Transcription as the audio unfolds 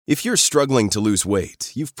If you're struggling to lose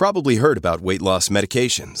weight, you've probably heard about weight loss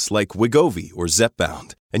medications like Wegovy or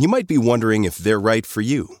Zepbound, and you might be wondering if they're right for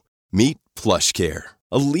you. Meet PlushCare,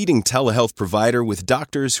 a leading telehealth provider with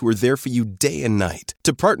doctors who are there for you day and night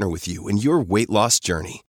to partner with you in your weight loss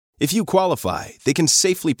journey. If you qualify, they can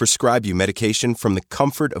safely prescribe you medication from the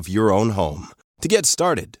comfort of your own home. To get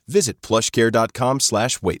started, visit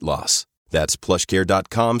plushcare.com/weightloss. That's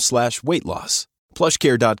plushcare.com/weightloss.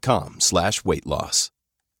 plushcare.com/weightloss.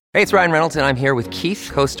 Hey, it's Ryan Reynolds, and I'm here with Keith,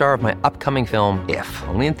 co-star of my upcoming film, If,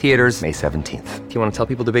 only in theaters May 17th. Do you want to tell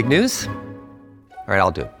people the big news? All right,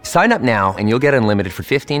 I'll do it. Sign up now and you'll get unlimited for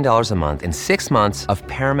 $15 a month and 6 months of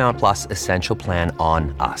Paramount Plus Essential Plan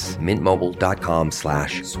on us.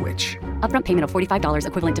 MintMobile.com/switch. Upfront payment of $45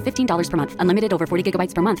 equivalent to $15 per month. Unlimited over 40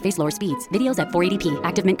 gigabytes per month. Face lower speeds. Videos at 480p.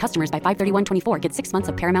 Active Mint customers by 531.24 get 6 months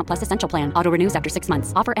of Paramount Plus Essential Plan. Auto renews after 6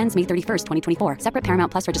 months. Offer ends May 31st, 2024. Separate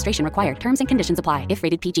Paramount Plus registration required. Terms and conditions apply if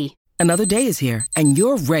rated PG. Another day is here, and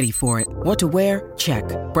you're ready for it. What to wear? Check.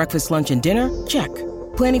 Breakfast, lunch, and dinner? Check.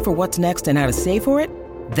 Planning for what's next and how to save for it?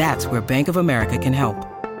 That's where Bank of America can help.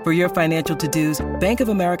 For your financial to-dos, Bank of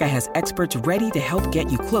America has experts ready to help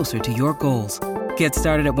get you closer to your goals. Get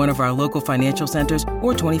started at one of our local financial centers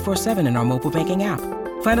or 24/7 in our mobile banking app.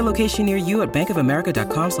 Find a location near you at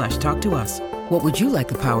bankofamerica.com/talktous. What would you like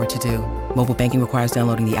the power to do? Mobile banking requires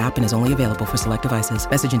downloading the app and is only available for select devices.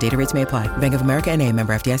 Message and data rates may apply. Bank of America N.A.,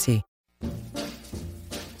 member FDIC.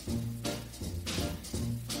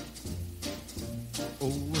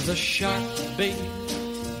 Oh, the shark, babe,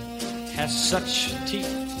 has such teeth,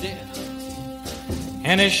 dear,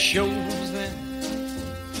 and it shows them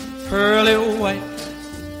pearly white.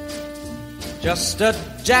 Just a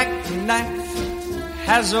jackknife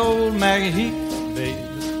has old Maggie Heath, babe,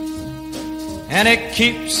 and it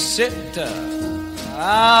keeps it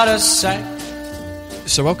out of sight.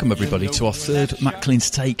 So welcome everybody to our third Macklin's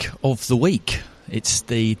Take of the week. It's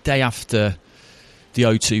the day after the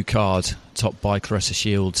O2 card, topped by Clarissa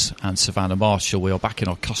Shields and Savannah Marshall. We are back in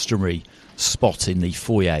our customary spot in the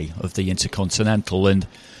foyer of the Intercontinental, and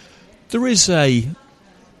there is a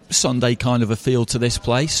Sunday kind of a feel to this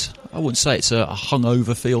place. I wouldn't say it's a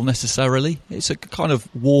hungover feel necessarily. It's a kind of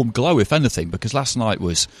warm glow, if anything, because last night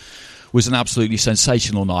was an absolutely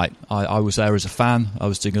sensational night. I was there as a fan. I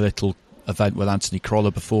was doing a little event with Anthony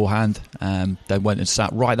Crolla beforehand, then went and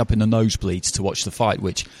sat right up in the nosebleeds to watch the fight,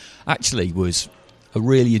 which actually was a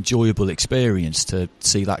really enjoyable experience to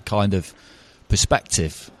see that kind of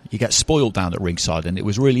perspective. You get spoiled down at ringside, and it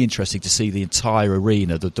was really interesting to see the entire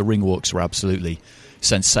arena. The ring walks were absolutely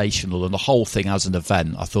sensational, and the whole thing as an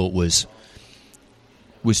event I thought was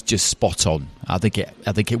just spot on. I think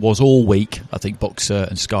it was all week. I think Boxer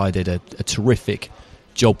and Sky did a terrific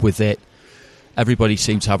job with it. Everybody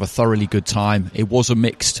seemed to have a thoroughly good time. It was a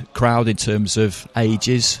mixed crowd in terms of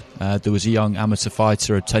ages. There was a young amateur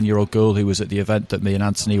fighter, a 10-year-old girl who was at the event that me and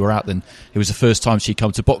Anthony were at, and it was the first time she'd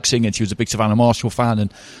come to boxing, and she was a big Savannah Marshall fan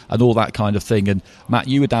and all that kind of thing. And Matt,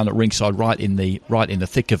 you were down at ringside right in the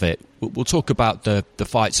thick of it. We'll talk about the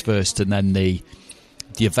fights first and then the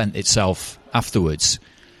event itself afterwards.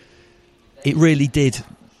 It really did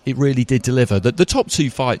deliver. The top two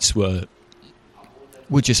fights were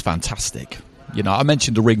just fantastic. You know, I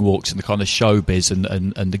mentioned the ring walks and the kind of showbiz and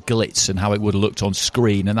the glitz and how it would have looked on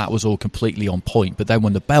screen, and that was all completely on point. But then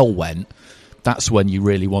when the bell went, that's when you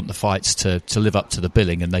really want the fights to live up to the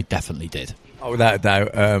billing, and they definitely did. Oh, without a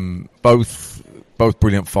doubt. Both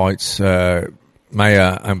brilliant fights.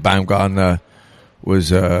 Mayer and Baumgartner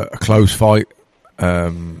was a close fight.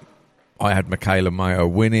 I had Michaela Mayer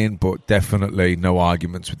winning, but definitely no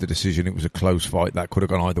arguments with the decision. It was a close fight that could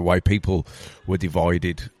have gone either way. People were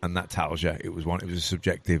divided, and that tells you it was a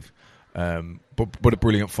subjective, but a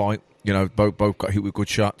brilliant fight. You know, both got hit with good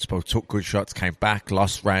shots, both took good shots, came back,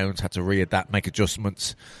 lost rounds, had to readapt, make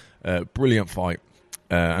adjustments. Brilliant fight,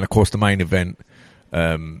 and of course the main event.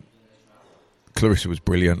 Clarissa was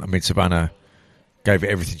brilliant. I mean, Savannah gave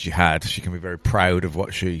it everything she had. She can be very proud of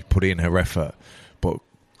what she put in her effort, but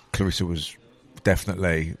Clarissa was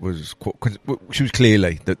clearly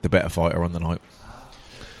the better fighter on the night.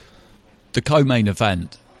 The co-main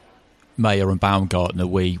event, Mayer and Baumgartner,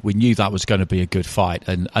 we knew that was going to be a good fight,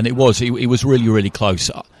 and it was. It was really, really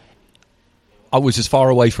close. I was as far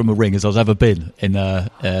away from a ring as I've ever been in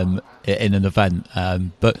an event,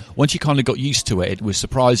 but once you kind of got used to it, it was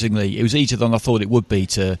easier than I thought it would be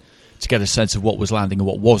to get a sense of what was landing and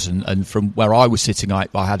what wasn't. And from where I was sitting, I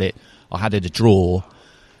had it a draw.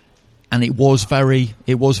 And it was very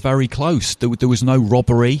close. There was no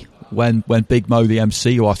robbery when Big Mo, the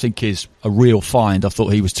MC, who I think is a real find, I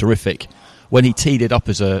thought he was terrific, when he teed it up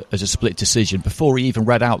as a split decision, before he even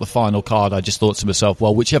read out the final card, I just thought to myself,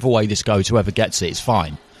 well, whichever way this goes, whoever gets it, it's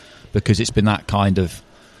fine, because it's been that kind of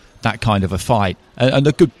a fight. And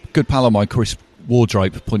a good pal of mine, Chris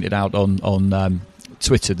Wardrope, pointed out on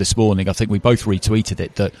Twitter this morning, I think we both retweeted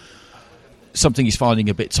it, that something he's finding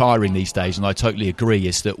a bit tiring these days, and I totally agree,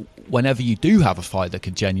 is that whenever you do have a fight that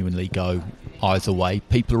can genuinely go either way,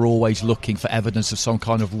 people are always looking for evidence of some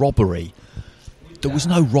kind of robbery. There was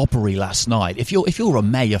no robbery last night. If you're a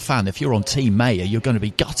Mayer fan, if you're on Team Mayer, you're going to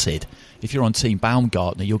be gutted. If you're on Team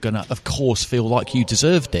Baumgartner, you're going to, of course, feel like you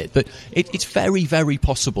deserved it. But it's very, very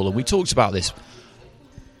possible, and we talked about this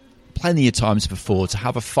plenty of times before, to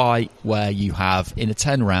have a fight where you have, in a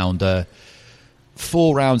 10-rounder,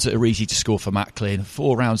 4 rounds that are easy to score for Macklin,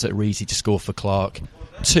 4 rounds that are easy to score for Clark,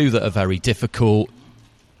 2 that are very difficult,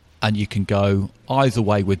 and you can go either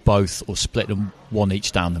way with both or split them 1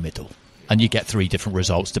 each down the middle, and you get 3 different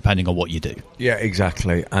results depending on what you do. Yeah,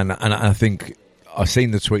 exactly. And I think I've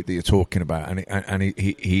seen the tweet that you're talking about, and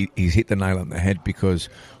he's hit the nail on the head, because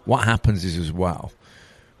what happens is, as well,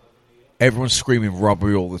 everyone's screaming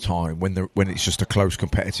robbery all the time when it's just a close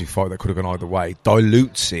competitive fight that could have gone either way,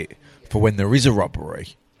 dilutes it for when there is a robbery.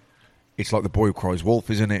 It's like the boy who cries wolf,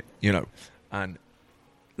 isn't it? And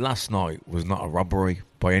last night was not a robbery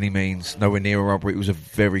by any means, nowhere near a robbery. It was a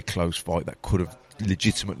very close fight that could have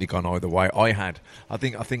legitimately gone either way. I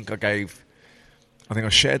think I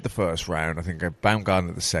shared the first round. I think I gave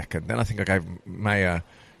Baumgartner the second. Then I think I gave Mayer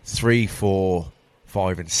 3, 4,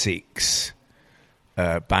 5 and 6.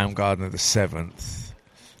 Baumgartner the 7th.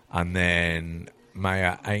 And then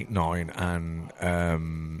Mayer 8, 9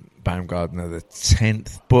 and Baumgartner the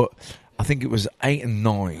 10th. But I think it was 8 and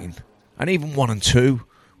 9 and even 1 and 2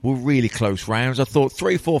 were really close rounds. I thought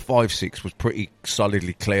 3, 4, 5, 6 was pretty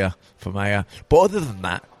solidly clear for Mayer. But other than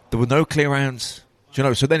that, there were no clear rounds.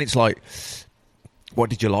 So then it's like, what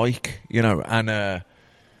did you like? And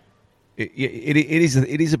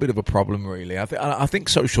it is a bit of a problem, really. I think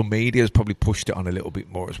social media has probably pushed it on a little bit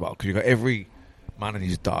more as well, because you've got every man and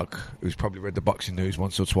his dog who's probably read the boxing news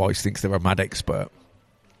once or twice, thinks they're a mad expert.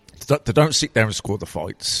 They don't sit there and score the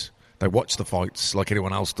fights. They watch the fights like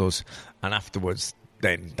anyone else does, and afterwards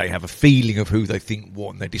then they have a feeling of who they think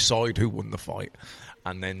won. They decide who won the fight,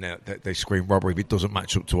 and then they scream robbery if it doesn't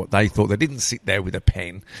match up to what they thought. They didn't sit there with a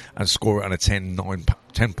pen and score it on a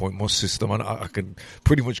 10-point must system. And I can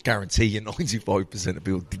pretty much guarantee you 95% of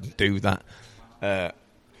people didn't do that.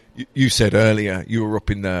 You said earlier you were up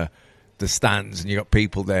in the stands and you got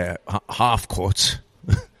people there half cut.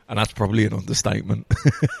 And that's probably an understatement.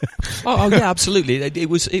 oh yeah, absolutely. It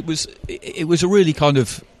was a really kind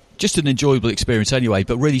of just an enjoyable experience anyway,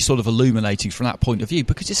 but really sort of illuminating from that point of view,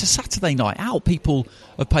 because it's a Saturday night out. People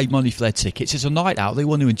have paid money for their tickets. It's a night out. They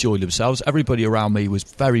want to enjoy themselves. Everybody around me was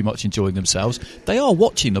very much enjoying themselves. They are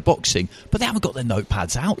watching the boxing, but they haven't got their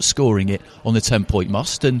notepads out scoring it on the 10-point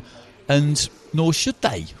must, and nor should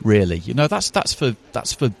they really. That's for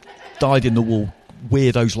dyed-in-the-wool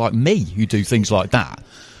weirdos like me who do things like that.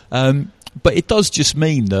 But it does just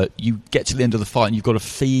mean that you get to the end of the fight and you've got a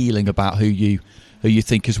feeling about who you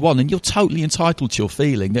think has won, and you're totally entitled to your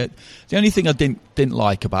feeling. That the only thing I didn't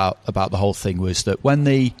like about the whole thing was that when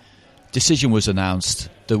the decision was announced,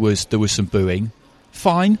 there was some booing.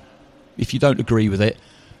 Fine, if you don't agree with it,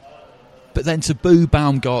 but then to boo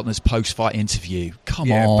Baumgartner's post-fight interview,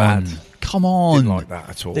 come on. Bad. Come on. Didn't like that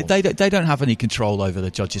at all. They don't have any control over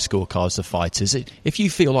the judges' scorecards, the fighters. If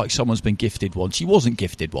you feel like someone's been gifted one, she wasn't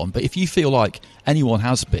gifted one, but if you feel like anyone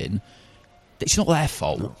has been, it's not their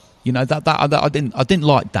fault. That I didn't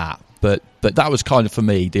like that, but that was kind of, for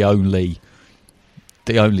me, the only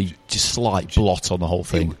just slight blot on the whole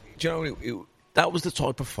thing. That was the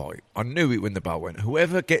type of fight. I knew it when the bell went.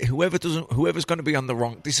 Whoever's going to be on the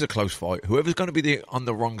wrong. This is a close fight. Whoever's going to be on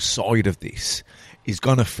the wrong side of this is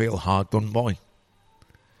going to feel hard done by.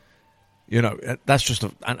 That's just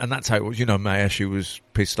and that's how it was. Mayer, she was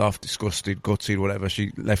pissed off, disgusted, gutted, whatever.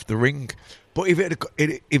 She left the ring. But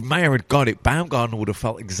if Mayer had got it, Baumgartner would have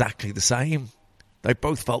felt exactly the same. They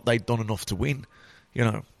both felt they'd done enough to win.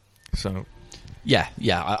 So. Yeah,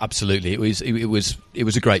 absolutely. It was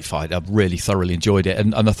a great fight. I really thoroughly enjoyed it,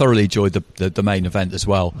 and I thoroughly enjoyed the main event as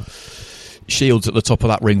well. Shields at the top of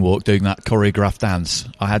that ring walk doing that choreographed dance.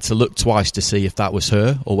 I had to look twice to see if that was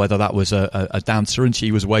her or whether that was a dancer, and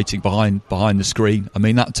she was waiting behind the screen. I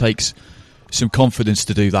mean, that takes some confidence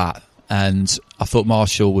to do that, and I thought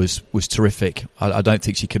Marshall was terrific. I don't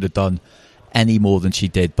think she could have done any more than she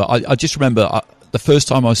did, but I just remember... the first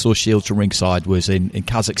time I saw Shields from ringside was in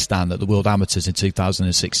Kazakhstan at the World Amateurs in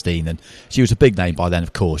 2016, and she was a big name by then,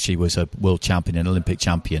 of course. She was a world champion and Olympic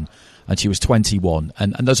champion, and she was 21.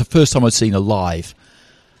 And that was the first time I'd seen her live,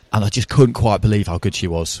 and I just couldn't quite believe how good she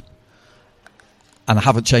was. And I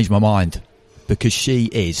haven't changed my mind, because she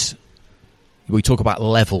is, we talk about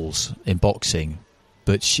levels in boxing,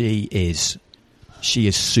 but she is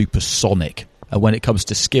supersonic. And when it comes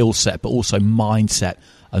to skill set, but also mindset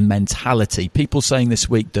and mentality, people saying this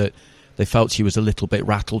week that they felt she was a little bit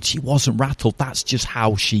rattled. She wasn't rattled. That's just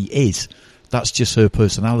how she is. That's just her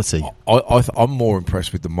personality. I'm more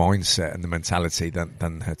impressed with the mindset and the mentality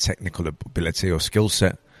than her technical ability or skill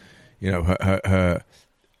set. You know, her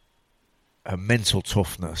mental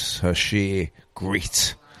toughness, her sheer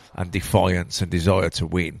grit and defiance and desire to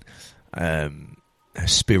win, her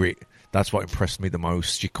spirit. That's what impressed me the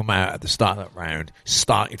most. She come out at the start of that round,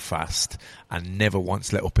 started fast, and never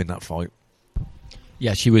once let up in that fight.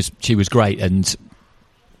 Yeah, she was great, and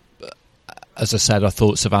as I said, I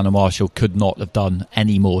thought Savannah Marshall could not have done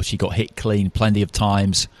any more. She got hit clean plenty of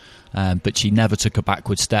times, but she never took a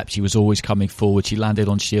backward step. She was always coming forward. She landed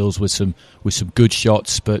on Shields with some good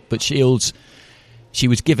shots, but Shields, she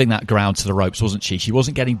was giving that ground to the ropes, wasn't she? She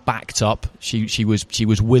wasn't getting backed up. She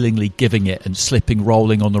was willingly giving it and slipping,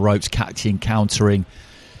 rolling on the ropes, catching, countering.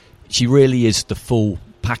 She really is the full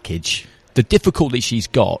package. The difficulty she's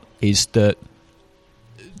got is that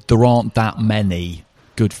there aren't that many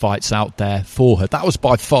good fights out there for her. That was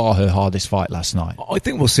by far her hardest fight last night. I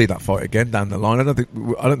think we'll see that fight again down the line. I don't think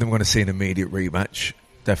we're going to see an immediate rematch.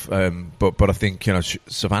 But I think, you know,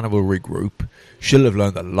 Savannah will regroup. She'll have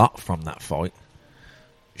learned a lot from that fight.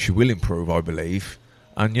 She will improve, I believe.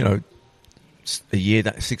 And, you know, a year,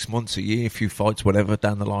 6 months, a year, a few fights, whatever,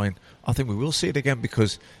 down the line, I think we will see it again,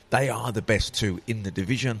 because they are the best two in the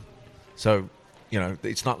division. So, you know,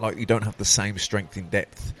 it's not like you don't have the same strength in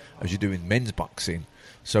depth as you do in men's boxing.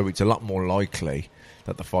 So it's a lot more likely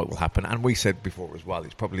that the fight will happen. And we said before as well,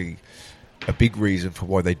 it's probably a big reason for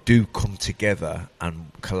why they do come together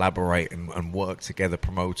and collaborate and work together,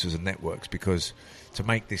 promoters and networks, because to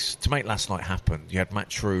make last night happen, you had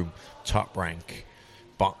Matchroom, Top Rank,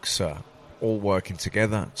 Boxer, all working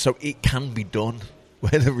together. So it can be done.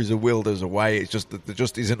 Where there is a will, there's a way. It's just that there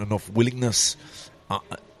just isn't enough willingness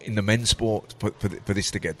in the men's sport for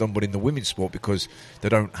this to get done. But in the women's sport, because they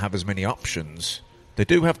don't have as many options, they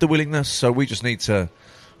do have the willingness. So we just need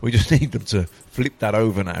them to flip that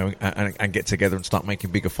over now and get together and start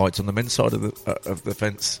making bigger fights on the men's side of the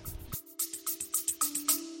fence.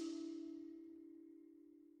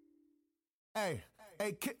 Hey,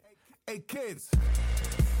 kids.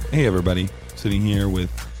 Hey, everybody. Sitting here with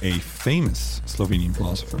a famous Slovenian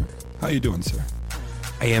philosopher. How you doing, sir?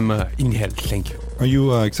 I am in health, thank you. Are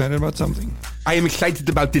you excited about something? I am excited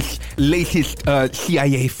about this latest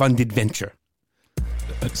CIA-funded venture.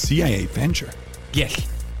 A CIA venture? Yes,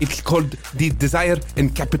 it's called the Desire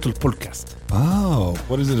and Capital Podcast. Oh,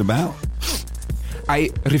 what is it about?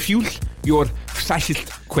 I refuse your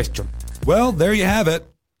fascist question. Well, there you have it.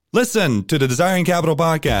 Listen to the Desiring Capital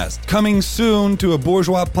podcast, coming soon to a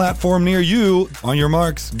bourgeois platform near you. On your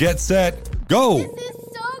marks, get set, go! This is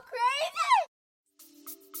so crazy!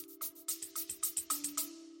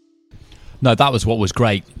 No, that was what was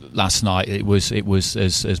great last night. It was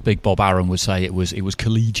as Big Bob Aaron would say, it was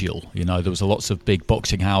collegial. You know, there was lots of big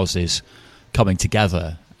boxing houses coming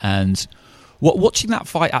together, and watching that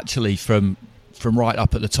fight actually from right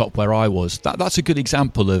up at the top where I was, that's a good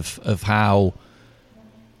example of how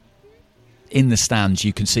in the stands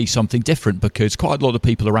you can see something different, because quite a lot of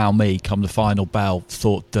people around me come the final bell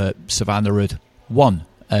thought that Savannah had won,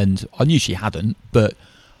 and I knew she hadn't, but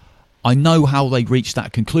I know how they reached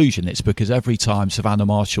that conclusion. It's because every time Savannah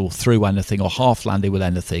Marshall threw anything or half landed with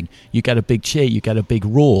anything, you get a big cheer, you get a big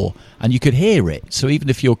roar, and you could hear it. So even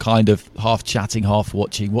if you're kind of half chatting, half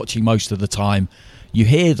watching most of the time, you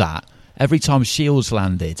hear that. Every time Shields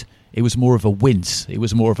landed, it was more of a wince. It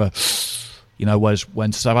was more of a, you know, whereas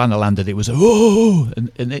when Savannah landed, it was a, oh,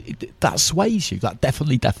 and that sways you. That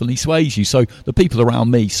definitely sways you. So the people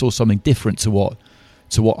around me saw something different to what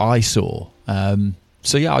I saw.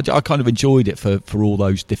 So yeah, I kind of enjoyed it for all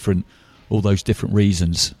those different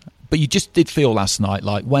reasons. But you just did feel last night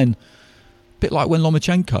a bit like when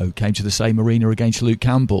Lomachenko came to the same arena against Luke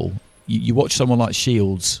Campbell. You watch someone like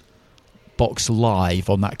Shields box live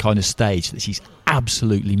on that kind of stage that she's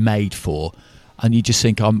absolutely made for, and you just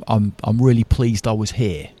think I'm really pleased I was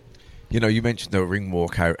here. You know, you mentioned the ring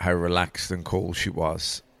walk, how relaxed and cool she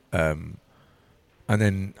was, and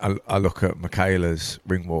then I look at Michaela's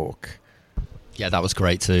ring walk. Yeah, that was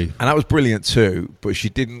great too, and that was brilliant too. But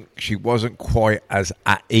she wasn't quite as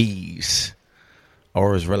at ease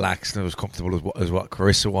or as relaxed and as comfortable as what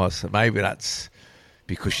Carissa was. So maybe that's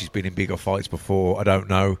because she's been in bigger fights before. I don't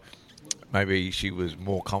know. maybe she was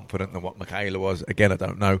more confident than what Michaela was. Again, I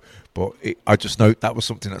don't know, but I just know that was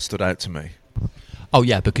something that stood out to me. Oh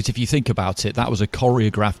yeah, because if you think about it, that was a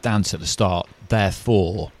choreographed dance at the start.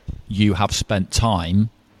 Therefore, you have spent time,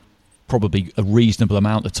 probably a reasonable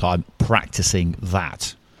amount of time, practicing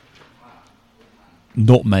that.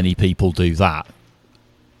 Not many people do that.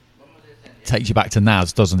 Takes you back to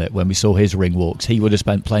Naz, doesn't it? When we saw his ring walks, he would have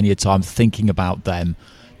spent plenty of time thinking about them,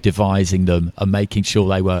 devising them, and making sure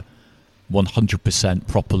they were 100%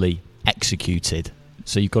 properly executed.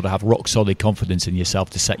 So you've got to have rock solid confidence in yourself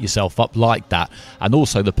to set yourself up like that. And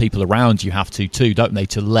also the people around you have to too, don't they,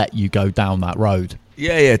 to let you go down that road.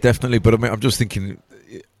 Yeah, definitely. But I mean, I'm just thinking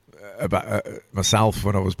about myself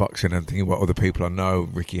when I was boxing and thinking about other people I know,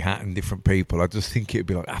 Ricky Hatton, different people. I just think it'd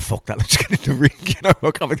be like, fuck that, let's get in the ring. You know, I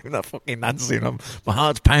can't be doing that fucking dancing. My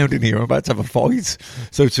heart's pounding here. I'm about to have a fight.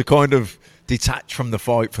 So to kind of detach from the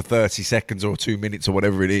fight for 30 seconds or 2 minutes or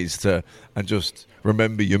whatever it is and just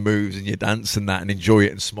remember your moves and your dance and that and enjoy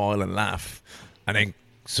it and smile and laugh and then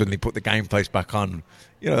suddenly put the game face back on.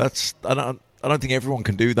 You know, that's I don't think everyone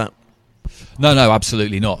can do that. No,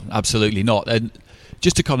 absolutely not. Absolutely not. And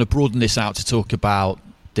just to kind of broaden this out to talk about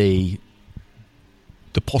the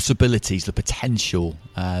possibilities, the potential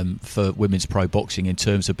for women's pro boxing in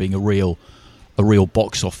terms of being a real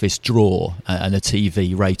box office draw and a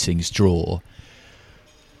TV ratings draw.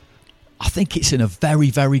 I think it's in a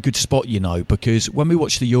very, very good spot, you know, because when we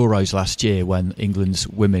watched the Euros last year, when England's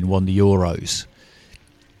women won the Euros,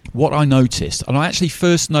 what I noticed, and I actually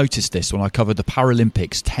first noticed this when I covered the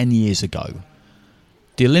Paralympics 10 years ago.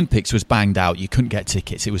 The Olympics was banged out. You couldn't get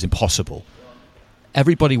tickets. It was impossible.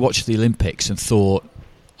 Everybody watched the Olympics and thought,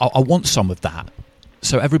 I want some of that.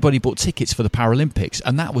 So everybody bought tickets for the Paralympics,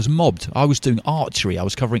 and that was mobbed. I was doing archery. I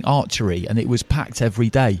was covering archery, and it was packed every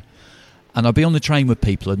day. And I'd be on the train with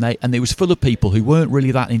people, and it was full of people who weren't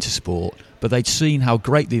really that into sport, but they'd seen how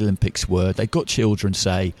great the Olympics were. They'd got children,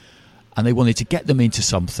 say, and they wanted to get them into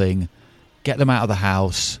something, get them out of the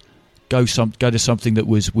house, go to something that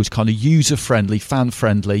was kind of user-friendly,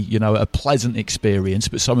 fan-friendly, you know, a pleasant experience,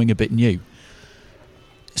 but something a bit new.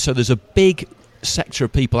 So there's a big sector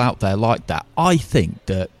of people out there like that. I think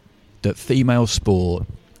that female sport,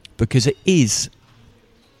 because it is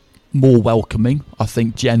more welcoming, I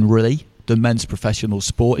think, generally, than men's professional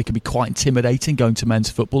sport. It can be quite intimidating going to men's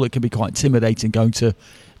football. It can be quite intimidating going to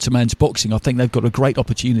men's boxing. I think they've got a great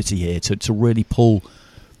opportunity here to really pull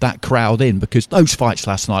that crowd in, because those fights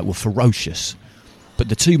last night were ferocious. But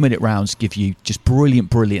the 2-minute rounds give you just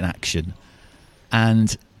brilliant action.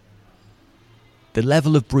 And the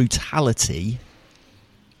level of brutality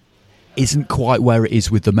isn't quite where it is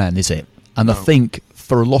with the men, is it? And no. I think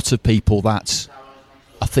for a lot of people that's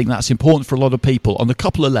important for a lot of people on a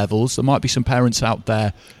couple of levels. There might be some parents out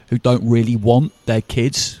there who don't really want their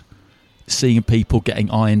kids seeing people getting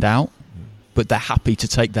ironed out, but they're happy to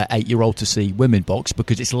take their 8-year-old to see women box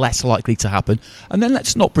because it's less likely to happen. And then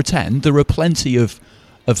let's not pretend there are plenty of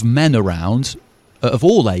men around of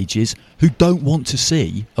all ages who don't want to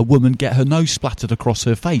see a woman get her nose splattered across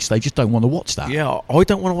her face. They just don't want to watch that. Yeah, I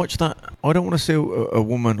don't want to watch that. I don't want to see a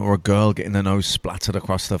woman or a girl getting their nose splattered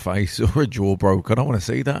across their face or a jaw broke. I don't want to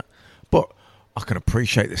see that. But I can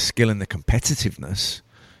appreciate the skill and the competitiveness.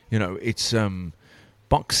 You know, it's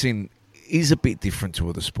boxing is a bit different to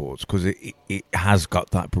other sports because it has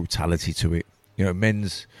got that brutality to it. You know,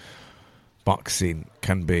 men's boxing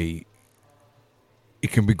can be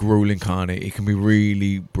grueling, can't it? It can be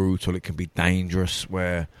really brutal. It can be dangerous.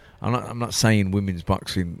 Where I'm not saying women's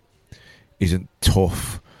boxing isn't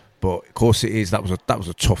tough, but of course it is. That was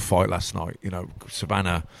a tough fight last night. You know,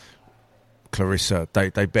 Savannah, Clarissa,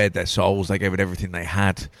 they bared their souls. They gave it everything they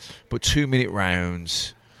had. But 2-minute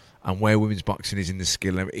rounds, and where women's boxing is in the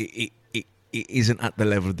skill, it isn't at the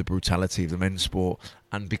level of the brutality of the men's sport.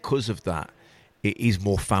 And because of that, it is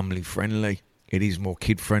more family friendly. It is more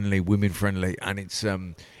kid-friendly, women-friendly, and it's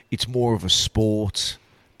more of a sport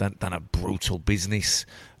than a brutal business.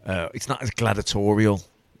 It's not as gladiatorial,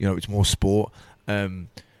 you know. It's more sport, and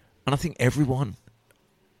I think everyone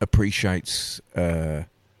appreciates, digging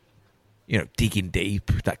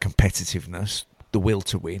deep, that competitiveness, the will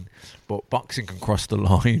to win. But boxing can cross the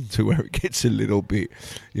line to where it gets a little bit,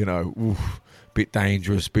 bit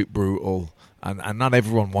dangerous, bit brutal. And not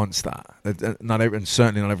everyone wants that. And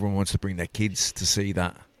certainly not everyone wants to bring their kids to see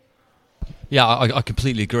that. Yeah, I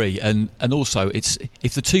completely agree. And also, it's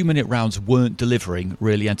if the 2-minute rounds weren't delivering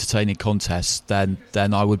really entertaining contests, then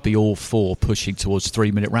I would be all for pushing towards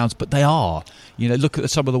 3-minute rounds. But they are. You know, look at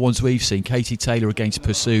some of the ones we've seen. Katie Taylor against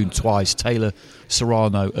Pursoon twice. Taylor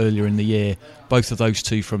Serrano earlier in the year. Both of those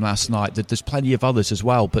two from last night. There's plenty of others as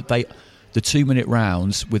well. But the 2-minute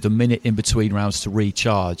rounds with a minute in between rounds to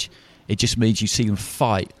recharge, it just means you see them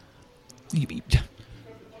fight.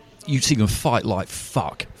 You see them fight like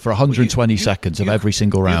fuck for 120 seconds of every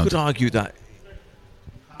single round. You could argue that,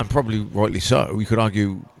 and probably rightly so, you could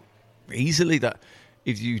argue easily that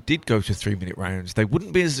if you did go to 3-minute rounds, they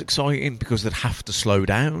wouldn't be as exciting because they'd have to slow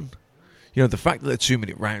down. You know, the fact that they're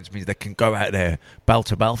 2-minute rounds means they can go out there bell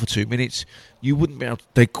to bell for 2 minutes. They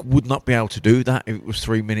would not be able to do that if it was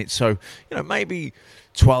 3 minutes. So, you know, maybe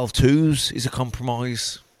 12 twos is a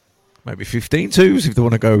compromise. Maybe 15 twos if they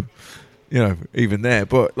want to go, you know, even there.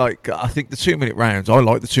 But, like, I think the 2-minute rounds, I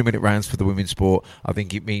like the 2-minute rounds for the women's sport. I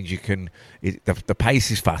think it means the pace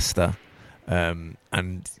is faster,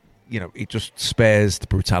 and, you know, it just spares the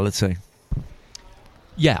brutality.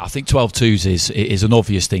 Yeah, I think 12 twos is an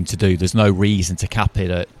obvious thing to do. There's no reason to cap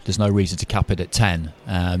it at 10.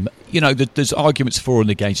 You know, there's arguments for and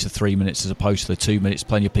against the 3 minutes as opposed to the 2 minutes.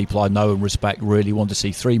 Plenty of people I know and respect really want to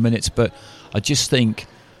see 3 minutes, but I just think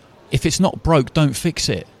if it's not broke, don't fix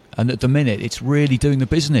it. And at the minute, it's really doing the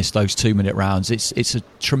business, those 2-minute rounds. It's a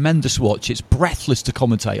tremendous watch. It's breathless to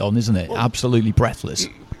commentate on, isn't it? Well, absolutely breathless.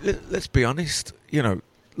 Let's be honest. You know,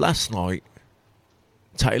 last night,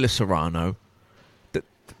 Taylor Serrano,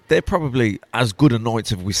 they're probably as good a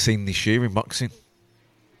nights as we've seen this year in boxing.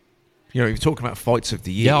 You know, if you're talking about fights of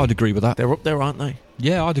the year. Yeah, I'd agree with that. They're up there, aren't they?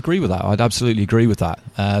 Yeah, I'd agree with that. I'd absolutely agree with that.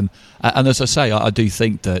 And as I say, I do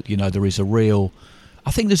think that, you know, there's a real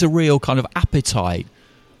kind of appetite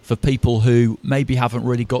for people who maybe haven't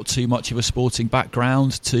really got too much of a sporting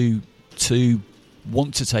background to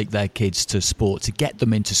want to take their kids to sport, to get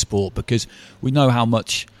them into sport, because we know how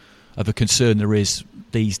much of a concern there is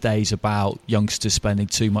these days about youngsters spending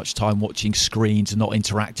too much time watching screens and not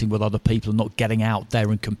interacting with other people and not getting out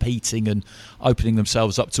there and competing and opening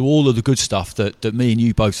themselves up to all of the good stuff that me and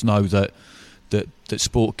you both know that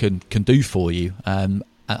sport can do for you. And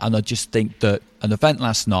I just think that an event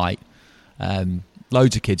last night,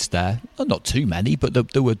 loads of kids there, not too many, but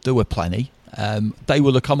there were plenty. They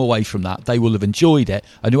will have come away from that. They will have enjoyed it,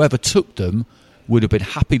 and whoever took them would have been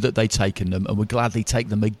happy that they'd taken them and would gladly take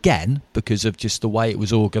them again because of just the way it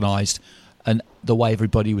was organised and the way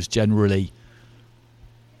everybody was generally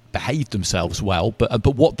behaved themselves well.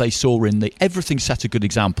 But what they saw in everything set a good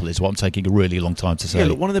example is what I'm taking a really long time to say. Yeah,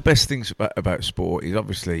 look, one of the best things about sport is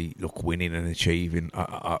obviously, look, winning and achieving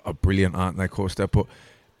are brilliant, aren't they? Of course, but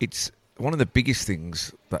it's one of the biggest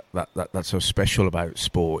things that's so special about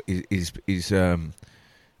sport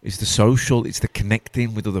is the social, it's the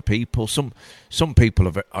connecting with other people. Some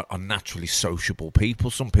people are naturally sociable people.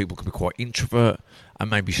 Some people can be quite introvert and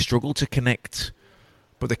maybe struggle to connect,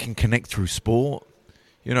 but they can connect through sport,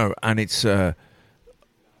 you know. And it's, you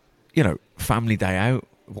know, family day out,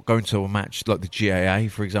 going to a match like the GAA,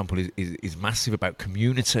 for example, is massive about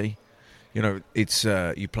community. You know, it's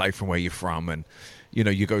you play from where you're from, and you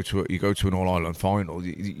know you go to an All Ireland final,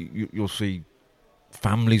 you'll see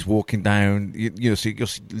families walking down. You'll see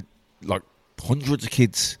like hundreds of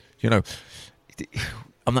kids. You know,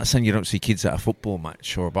 I'm not saying you don't see kids at a football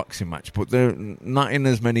match or a boxing match, but they're not in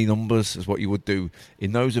as many numbers as what you would do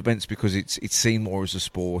in those events because it's seen more as a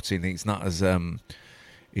sport, and it's not as there's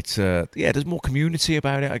more community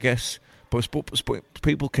about it, I guess. But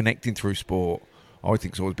people connecting through sport, I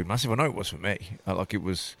think it's always been massive. I know it was for me. Like it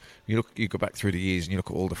was, you go back through the years and you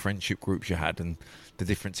look at all the friendship groups you had and the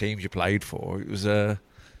different teams you played for. It was a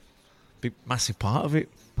big, massive part of it.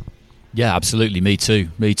 Yeah, absolutely. Me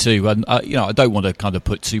too. And you know, I don't want to kind of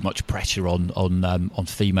put too much pressure on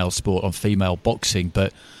female sport, on female boxing,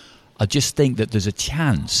 but I just think that there's a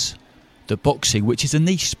chance that boxing, which is a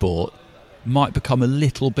niche sport, might become a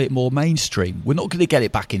little bit more mainstream. We're not going to get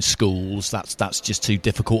it back in schools. That's just too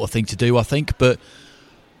difficult a thing to do, I think. But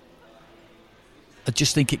I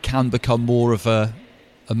just think it can become more of a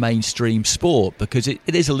mainstream sport because it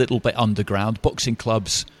is a little bit underground. Boxing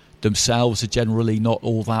clubs themselves are generally not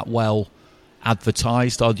all that well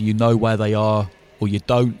advertised. Either you know where they are or you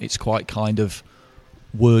don't. It's quite kind of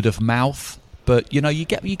word of mouth. But you know, you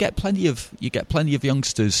get plenty of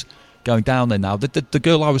youngsters going down there now. The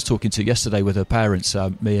girl I was talking to yesterday with her parents,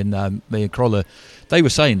 me and Crolla, they were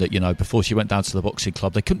saying that, you know, before she went down to the boxing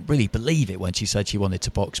club, they couldn't really believe it when she said she wanted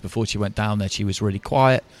to box. Before she went down there, she was really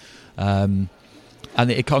quiet, and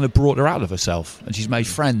it kind of brought her out of herself. And she's made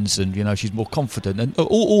friends, and you know, she's more confident, and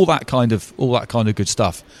all that kind of good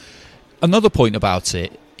stuff. Another point about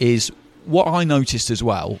it is what I noticed as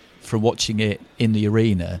well from watching it in the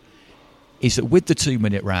arena is that with the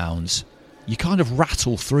 2-minute rounds, you kind of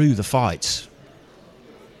rattle through the fights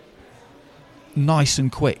nice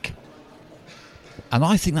and quick. And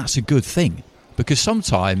I think that's a good thing because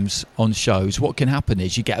sometimes on shows what can happen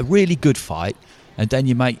is you get a really good fight, and then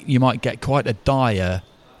you might get quite a dire,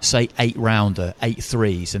 say 8-rounder, 8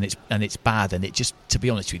 threes, and it's bad, and it just, to be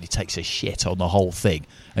honest with you, takes a shit on the whole thing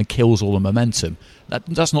and kills all the momentum.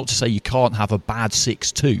 That's not to say you can't have a bad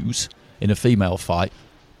 6-2s in a female fight,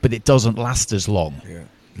 but it doesn't last as long. Yeah,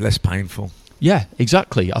 less painful. Yeah,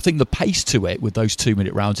 exactly. I think the pace to it with those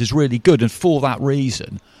 2-minute rounds is really good, and for that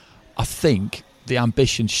reason, I think the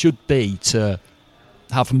ambition should be to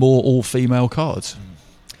have more all-female cards.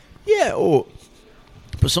 Yeah,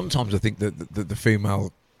 but sometimes I think that the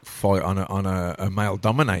female fight on a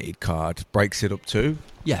male-dominated card breaks it up too.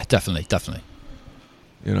 Yeah, definitely.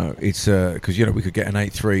 You know, it's because we could get an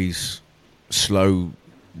 8-3s, slow,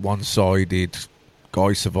 one-sided,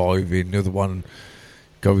 guy surviving, the other one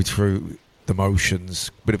going through the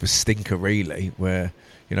motions, bit of a stinker really, where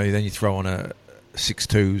then you throw on a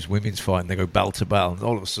 6-2s women's fight and they go bell to bell, and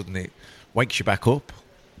all of a sudden it wakes you back up.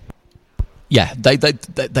 Yeah, they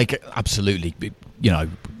absolutely,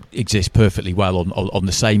 exist perfectly well on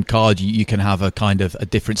the same card. You can have a kind of a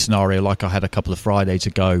different scenario, like I had a couple of Fridays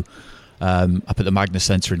ago up at the Magnus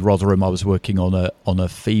Centre in Rotherham. I was working on a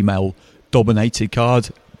female dominated card,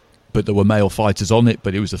 but there were male fighters on it,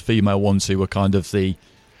 but it was the female ones who were kind of the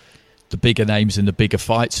bigger names in the bigger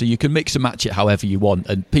fights. So you can mix and match it however you want.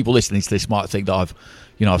 And people listening to this might think that I've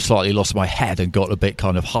slightly lost my head and got a bit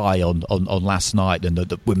kind of high on last night, and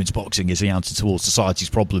that women's boxing is the answer to all society's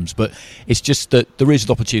problems. But it's just that there is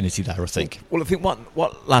an opportunity there, I think. Well, I think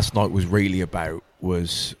what last night was really about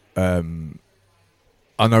was, I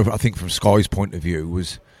think from Sky's point of view,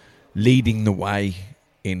 was leading the way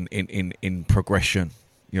in progression.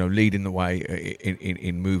 Leading the way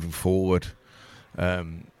in moving forward.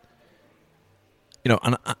 And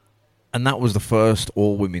that was the first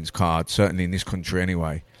all-women's card, certainly in this country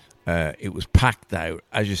anyway. It was packed out.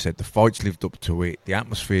 As you said, the fights lived up to it. The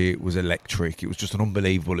atmosphere was electric. It was just an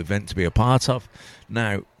unbelievable event to be a part of.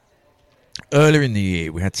 Now, earlier in the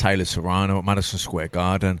year, we had Taylor Serrano at Madison Square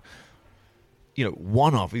Garden.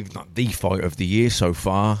 One of, if not the fight of the year so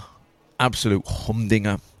far. Absolute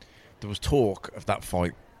humdinger. There was talk of that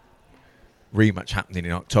fight rematch happening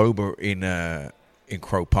in October in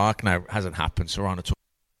Croke Park. Now, it hasn't happened. Serrano took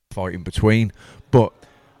a fight in between. But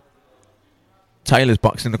Taylor's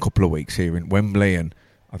boxing in a couple of weeks here in Wembley, and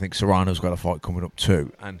I think Serrano's got a fight coming up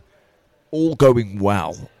too. And all going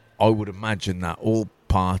well, I would imagine that all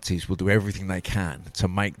parties will do everything they can to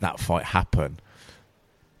make that fight happen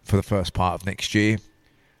for the first part of next year.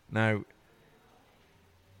 Now,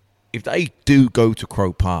 if they do go to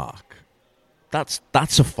Croke Park, that's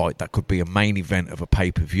a fight that could be a main event of a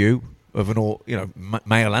pay-per-view of an all,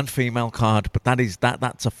 male and female card. But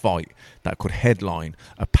that's a fight that could headline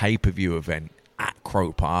a pay-per-view event at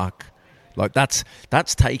Croke Park. Like that's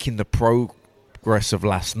taking the progress of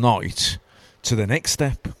last night to the next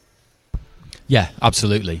step. Yeah,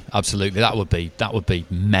 absolutely. That would be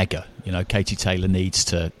mega. Katie Taylor needs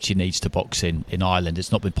to box in Ireland.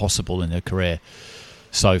 It's not been possible in her career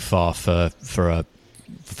so far for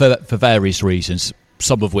various reasons.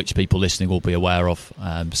 Some of which people listening will be aware of,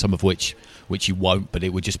 some of which you won't. But it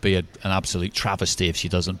would just be an absolute travesty if she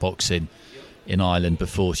doesn't box in Ireland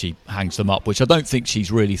before she hangs them up, which I don't think she's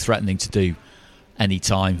really threatening to do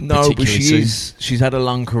anytime. No, but she's had a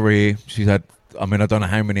long career. She's had, I don't know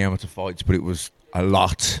how many amateur fights, but it was a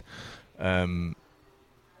lot.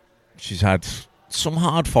 She's had some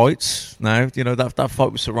hard fights now. That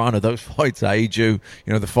fight with Serrano, those fights age you.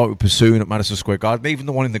 The fight with Pursoon at Madison Square Garden, even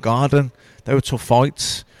the one in the Garden, they were tough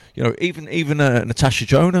fights. Even Natasha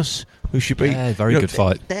Jonas, who she beat. Yeah, very good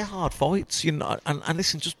fight. They're hard fights, and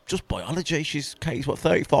listen, just biology. Katie's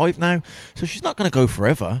 35 now, so she's not going to go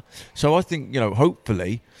forever. So I think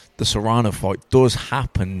hopefully the Serrano fight does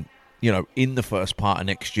happen, in the first part of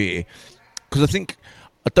next year, because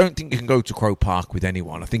I don't think you can go to Croke Park with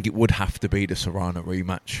anyone. I think it would have to be the Serrano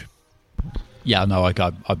rematch. Yeah, no,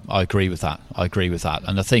 I agree with that.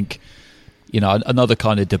 And I think, another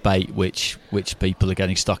kind of debate which people are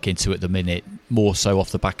getting stuck into at the minute, more so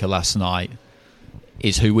off the back of last night,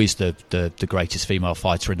 is who is the greatest female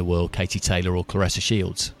fighter in the world, Katie Taylor or Claressa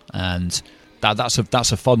Shields? And that's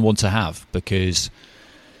a fun one to have, because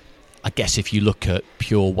I guess if you look at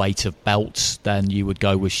pure weight of belts, then you would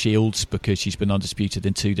go with Shields because she's been undisputed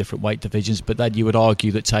in 2 different weight divisions. But then you would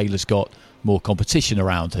argue that Taylor's got more competition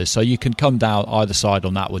around her. So you can come down either side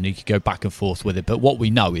on that one. You could go back and forth with it. But what we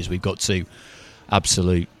know is we've got 2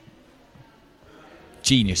 absolute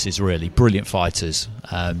geniuses, really brilliant fighters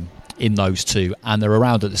in those 2, and they're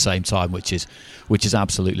around at the same time, which is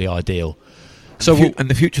absolutely ideal. So and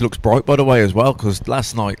the future looks bright, by the way, as well, because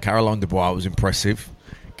last night Caroline Dubois was impressive.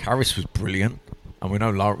 Karras was brilliant. and we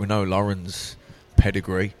know Lauren's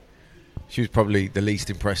pedigree. She was probably the least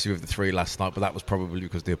impressive of the three last night, but that was probably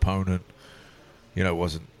because the opponent,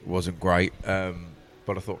 wasn't great.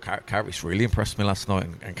 But I thought Carrick's really impressed me last night,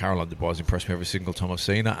 and Caroline Dubois impressed me every single time I've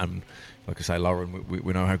seen her. And like I say, Lauren,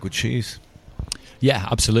 we know how good she is. Yeah,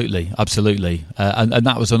 absolutely. And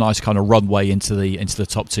that was a nice kind of runway into the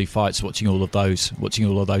top two fights. Watching all of those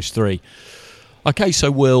three. Okay, so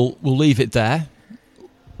we'll leave it there.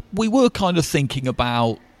 We were kind of thinking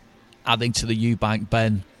about adding to the Eubank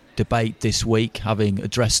Ben debate this week, having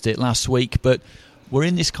addressed it last week, but we're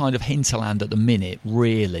in this kind of hinterland at the minute,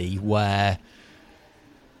 really, where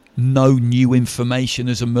no new information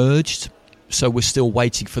has emerged. So we're still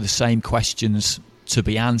waiting for the same questions to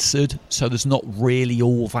be answered. So there's not really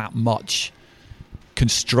all that much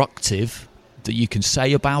constructive that you can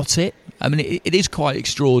say about it. I mean, it is quite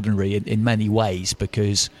extraordinary in many ways,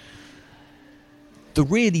 because there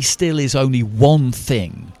really still is only one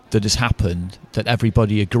thing that has happened that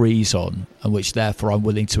everybody agrees on, and which therefore I'm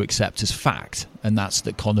willing to accept as fact, and that's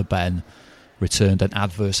that Conor Benn returned an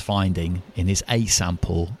adverse finding in his A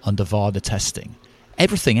sample under VADA testing.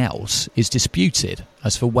 Everything else is disputed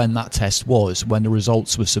as for when that test was, when the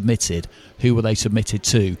results were submitted, who were they submitted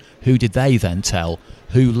to, who did they then tell,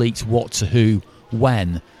 who leaked what to who,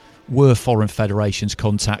 when, were foreign federations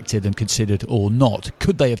contacted and considered or not,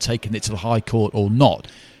 could they have taken it to the High Court or not.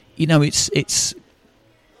 It's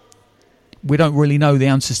we don't really know the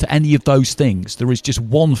answers to any of those things. There is just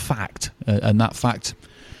one fact, and that fact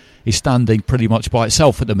is standing pretty much by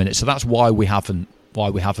itself at the minute. So that's why we haven't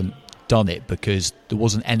done it, because there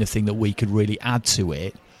wasn't anything that we could really add to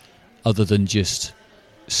it other than just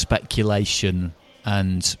speculation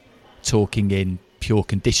and talking in pure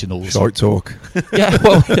conditionals. Short talk. Yeah,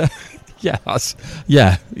 well,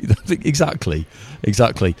 yeah, exactly.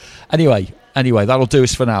 Anyway, that'll do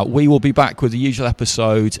us for now. We will be back with the usual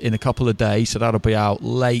episode in a couple of days, so that'll be out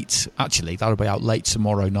late. Actually, that'll be out late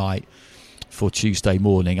tomorrow night for Tuesday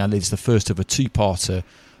morning, and it's the first of a two-parter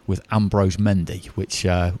with Ambrose Mendy, which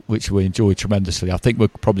we enjoyed tremendously. I think we're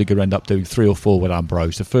probably going to end up doing 3 or 4 with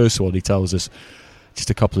Ambrose. The first one, he tells us just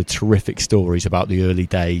a couple of terrific stories about the early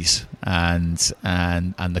days and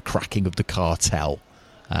the cracking of the cartel.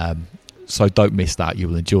 So don't miss that. You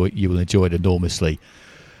will enjoy it enormously.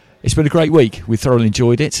 It's been a great week. We thoroughly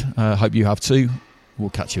enjoyed it. Hope you have too. We'll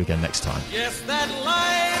catch you again next time. Yes, that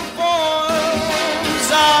line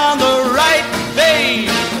forms on the right, babe.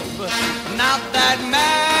 Now that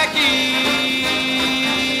Maggie's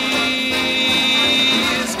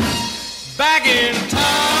back in town.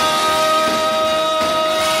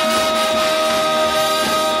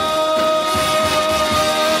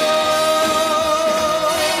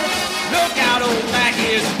 Look out, old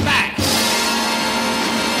Maggie is back.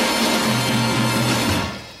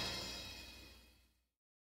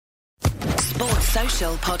 Sports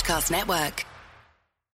Social Podcast Network.